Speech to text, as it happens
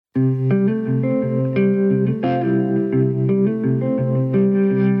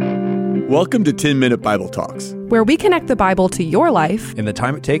Welcome to 10-Minute Bible Talks, where we connect the Bible to your life in the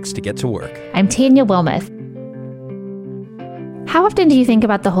time it takes to get to work. I'm Tanya Wilmoth. How often do you think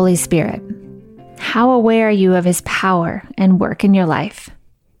about the Holy Spirit? How aware are you of His power and work in your life?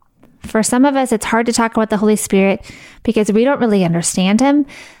 For some of us, it's hard to talk about the Holy Spirit because we don't really understand Him,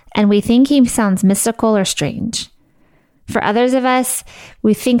 and we think He sounds mystical or strange. For others of us,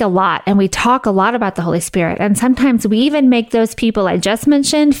 we think a lot and we talk a lot about the Holy Spirit, and sometimes we even make those people I just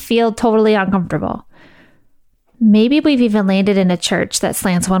mentioned feel totally uncomfortable. Maybe we've even landed in a church that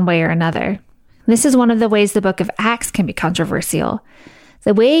slants one way or another. This is one of the ways the book of Acts can be controversial.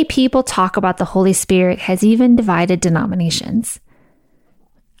 The way people talk about the Holy Spirit has even divided denominations.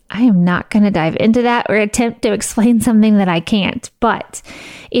 I am not going to dive into that or attempt to explain something that I can't. But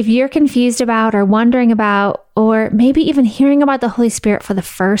if you're confused about or wondering about, or maybe even hearing about the Holy Spirit for the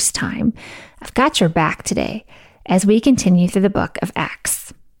first time, I've got your back today as we continue through the book of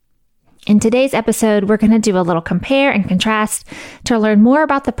Acts. In today's episode, we're going to do a little compare and contrast to learn more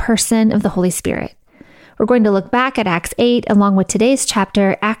about the person of the Holy Spirit. We're going to look back at Acts 8 along with today's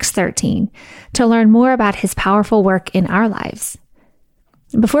chapter, Acts 13, to learn more about His powerful work in our lives.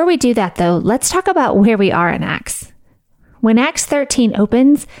 Before we do that, though, let's talk about where we are in Acts. When Acts 13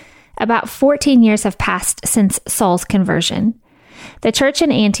 opens, about 14 years have passed since Saul's conversion. The church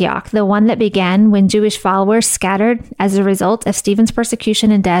in Antioch, the one that began when Jewish followers scattered as a result of Stephen's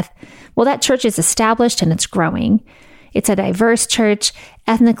persecution and death, well, that church is established and it's growing. It's a diverse church,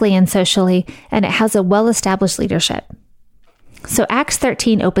 ethnically and socially, and it has a well-established leadership. So Acts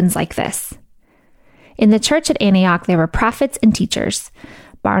 13 opens like this. In the church at Antioch, there were prophets and teachers: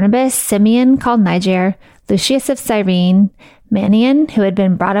 Barnabas, Simeon called Niger, Lucius of Cyrene, Manaen, who had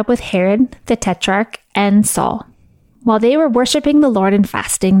been brought up with Herod, the Tetrarch, and Saul. While they were worshiping the Lord and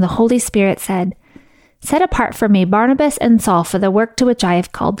fasting, the Holy Spirit said, "Set apart for me Barnabas and Saul for the work to which I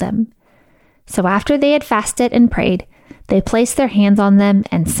have called them." So after they had fasted and prayed, they placed their hands on them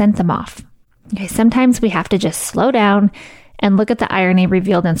and sent them off. Okay, sometimes we have to just slow down and look at the irony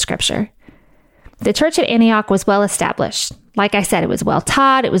revealed in Scripture. The church at Antioch was well established. Like I said, it was well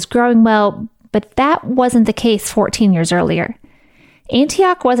taught, it was growing well, but that wasn't the case 14 years earlier.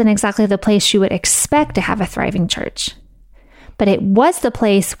 Antioch wasn't exactly the place you would expect to have a thriving church. But it was the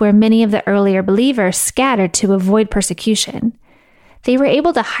place where many of the earlier believers scattered to avoid persecution. They were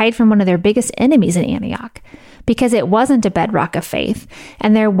able to hide from one of their biggest enemies in Antioch because it wasn't a bedrock of faith,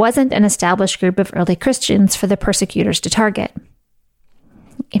 and there wasn't an established group of early Christians for the persecutors to target.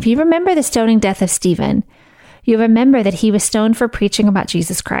 If you remember the stoning death of Stephen, you'll remember that he was stoned for preaching about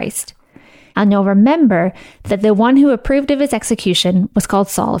Jesus Christ. And you'll remember that the one who approved of his execution was called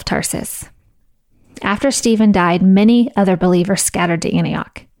Saul of Tarsus. After Stephen died, many other believers scattered to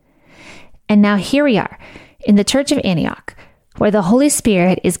Antioch. And now here we are in the church of Antioch, where the Holy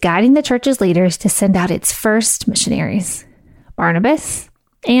Spirit is guiding the church's leaders to send out its first missionaries, Barnabas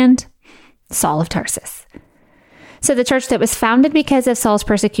and Saul of Tarsus. So the church that was founded because of Saul's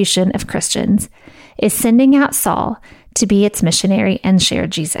persecution of Christians is sending out Saul to be its missionary and share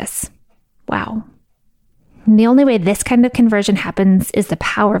Jesus. Wow. And the only way this kind of conversion happens is the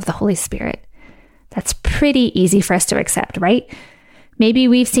power of the Holy Spirit. That's pretty easy for us to accept, right? Maybe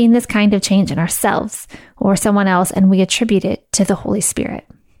we've seen this kind of change in ourselves or someone else, and we attribute it to the Holy Spirit.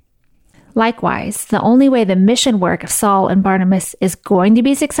 Likewise, the only way the mission work of Saul and Barnabas is going to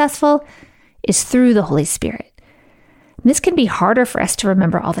be successful is through the Holy Spirit. This can be harder for us to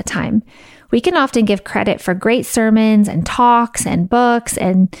remember all the time. We can often give credit for great sermons and talks and books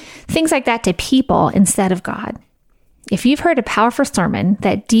and things like that to people instead of God. If you've heard a powerful sermon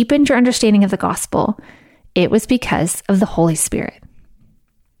that deepened your understanding of the gospel, it was because of the Holy Spirit.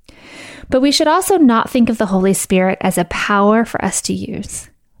 But we should also not think of the Holy Spirit as a power for us to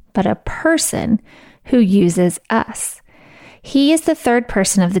use, but a person who uses us. He is the third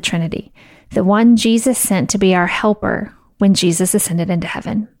person of the Trinity, the one Jesus sent to be our helper when Jesus ascended into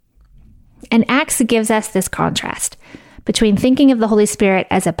heaven. And Acts gives us this contrast between thinking of the Holy Spirit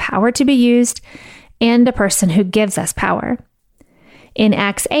as a power to be used and a person who gives us power. In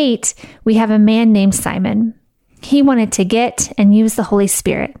Acts 8, we have a man named Simon. He wanted to get and use the Holy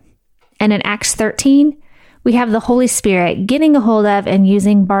Spirit. And in Acts 13, we have the Holy Spirit getting a hold of and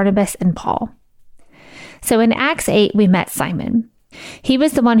using Barnabas and Paul. So in Acts 8, we met Simon. He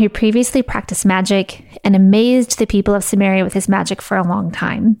was the one who previously practiced magic and amazed the people of Samaria with his magic for a long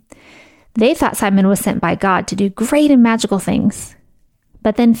time. They thought Simon was sent by God to do great and magical things.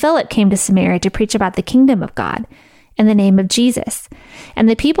 But then Philip came to Samaria to preach about the kingdom of God and the name of Jesus. And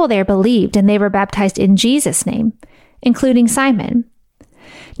the people there believed, and they were baptized in Jesus' name, including Simon.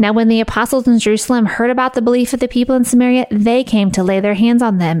 Now, when the apostles in Jerusalem heard about the belief of the people in Samaria, they came to lay their hands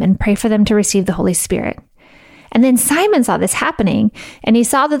on them and pray for them to receive the Holy Spirit. And then Simon saw this happening, and he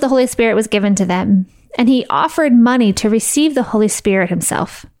saw that the Holy Spirit was given to them, and he offered money to receive the Holy Spirit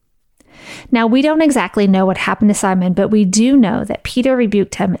himself. Now, we don't exactly know what happened to Simon, but we do know that Peter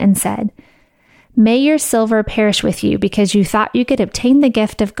rebuked him and said, "May your silver perish with you because you thought you could obtain the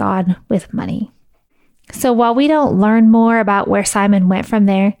gift of God with money." So while we don't learn more about where Simon went from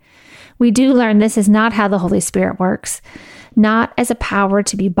there, we do learn this is not how the Holy Spirit works, not as a power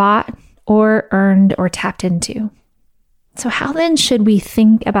to be bought or earned or tapped into. So how then should we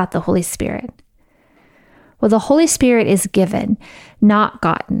think about the Holy Spirit? Well, the Holy Spirit is given, not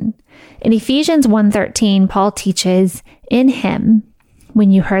gotten. In Ephesians 1:13, Paul teaches, "In him,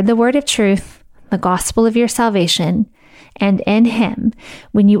 when you heard the word of truth, the gospel of your salvation, and in him,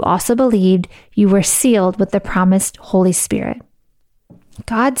 when you also believed, you were sealed with the promised Holy Spirit."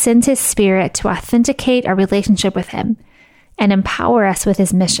 God sends his Spirit to authenticate our relationship with him and empower us with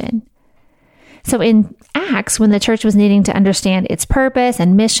his mission. So in Acts, when the church was needing to understand its purpose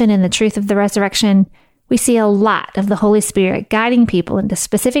and mission and the truth of the resurrection, we see a lot of the Holy Spirit guiding people into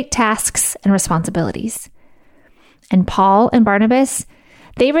specific tasks and responsibilities. And Paul and Barnabas,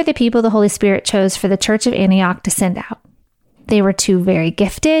 they were the people the Holy Spirit chose for the church of Antioch to send out. They were two very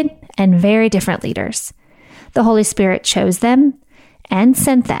gifted and very different leaders. The Holy Spirit chose them and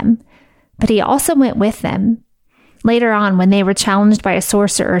sent them, but he also went with them. Later on, when they were challenged by a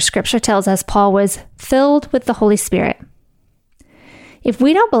sorcerer, Scripture tells us Paul was filled with the Holy Spirit. If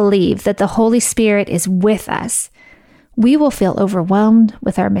we don't believe that the Holy Spirit is with us, we will feel overwhelmed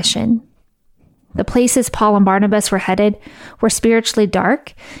with our mission. The places Paul and Barnabas were headed were spiritually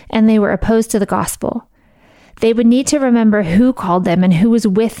dark, and they were opposed to the gospel. They would need to remember who called them and who was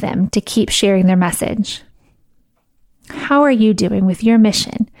with them to keep sharing their message. How are you doing with your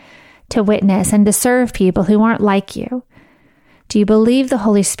mission to witness and to serve people who aren't like you? Do you believe the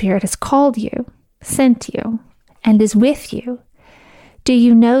Holy Spirit has called you, sent you, and is with you? Do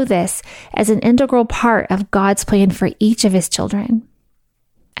you know this as an integral part of God's plan for each of his children?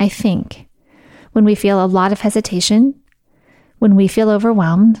 I think when we feel a lot of hesitation, when we feel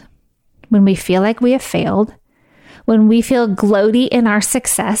overwhelmed, when we feel like we have failed, when we feel gloaty in our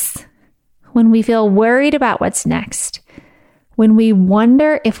success, when we feel worried about what's next, when we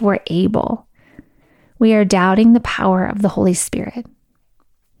wonder if we're able, we are doubting the power of the Holy Spirit.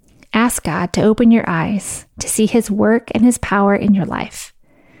 Ask God to open your eyes to see his work and his power in your life.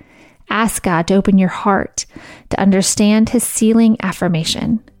 Ask God to open your heart to understand his sealing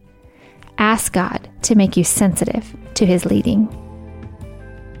affirmation. Ask God to make you sensitive to his leading.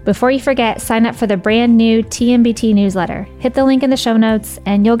 Before you forget, sign up for the brand new TMBT newsletter. Hit the link in the show notes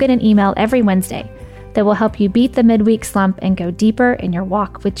and you'll get an email every Wednesday that will help you beat the midweek slump and go deeper in your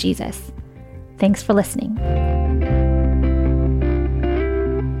walk with Jesus. Thanks for listening.